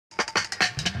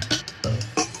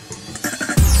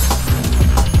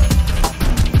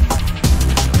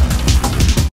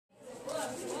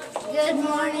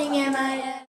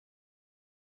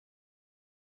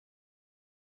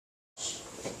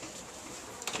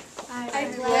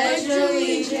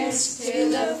allegiance to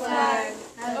the flag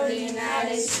of the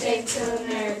United States of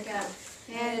America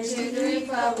and to the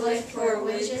republic for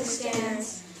which it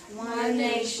stands, one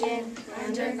nation,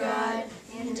 under God,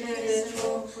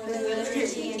 indivisible, with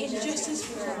liberty and justice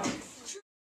for all.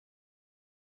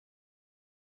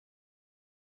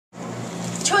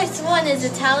 Choice 1 is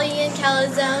Italian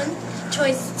calzone.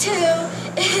 Choice 2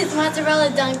 is mozzarella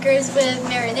dunkers with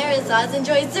marinara sauce. And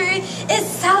choice 3 is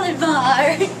salad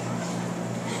bar.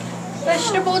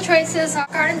 Vegetable choices are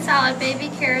garden salad, baby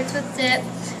carrots with dip,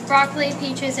 broccoli,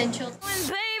 peaches, and chili.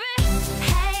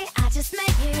 Hey, I just met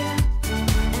you,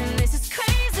 and this is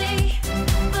crazy,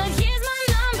 but here's my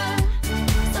number,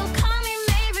 so call me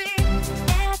maybe.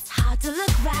 It's hard to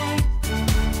look right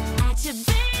at your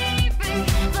baby,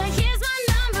 but here's my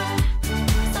number,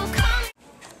 so call me.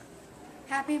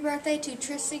 Happy birthday to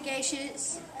Tristan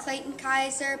Gacious, Clayton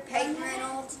Kaiser, Peyton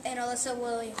Reynolds, and Alyssa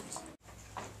Williams.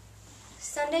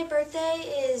 Sunday birthday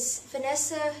is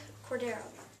Vanessa Cordero.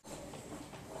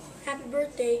 Happy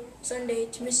birthday Sunday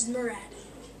to Mrs. Murad.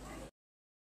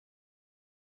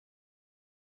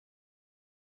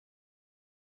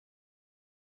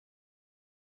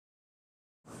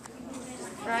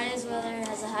 Friday's weather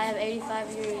has a high of 85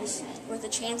 degrees with a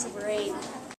chance of rain.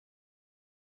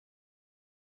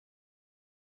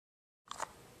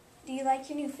 Do you like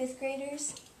your new 5th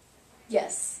graders?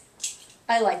 Yes,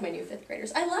 I like my new 5th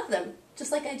graders. I love them,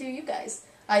 just like I do you guys.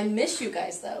 I miss you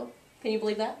guys, though. Can you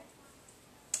believe that?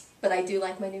 But I do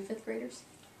like my new 5th graders.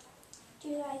 Do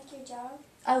you like your job?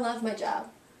 I love my job.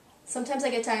 Sometimes I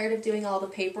get tired of doing all the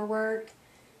paperwork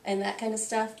and that kind of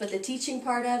stuff, but the teaching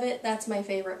part of it, that's my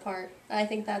favorite part. I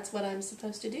think that's what I'm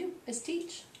supposed to do, is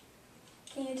teach.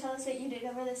 Can you tell us what you did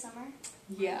over the summer?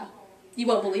 Yeah. You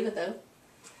won't believe it, though.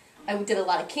 I did a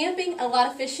lot of camping, a lot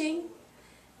of fishing,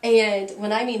 and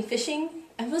when I mean fishing,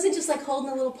 I wasn't just like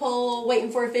holding a little pole,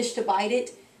 waiting for a fish to bite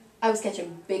it. I was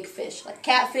catching big fish, like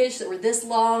catfish that were this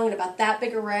long and about that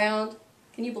big around.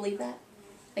 Can you believe that?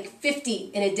 Like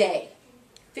 50 in a day.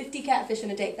 50 catfish in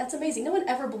a day. That's amazing. No one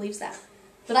ever believes that.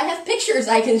 But I have pictures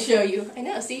I can show you. I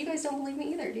know. See, you guys don't believe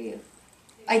me either, do you?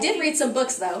 I did read some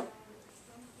books, though.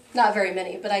 Not very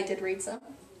many, but I did read some.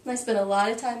 And I spent a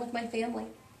lot of time with my family.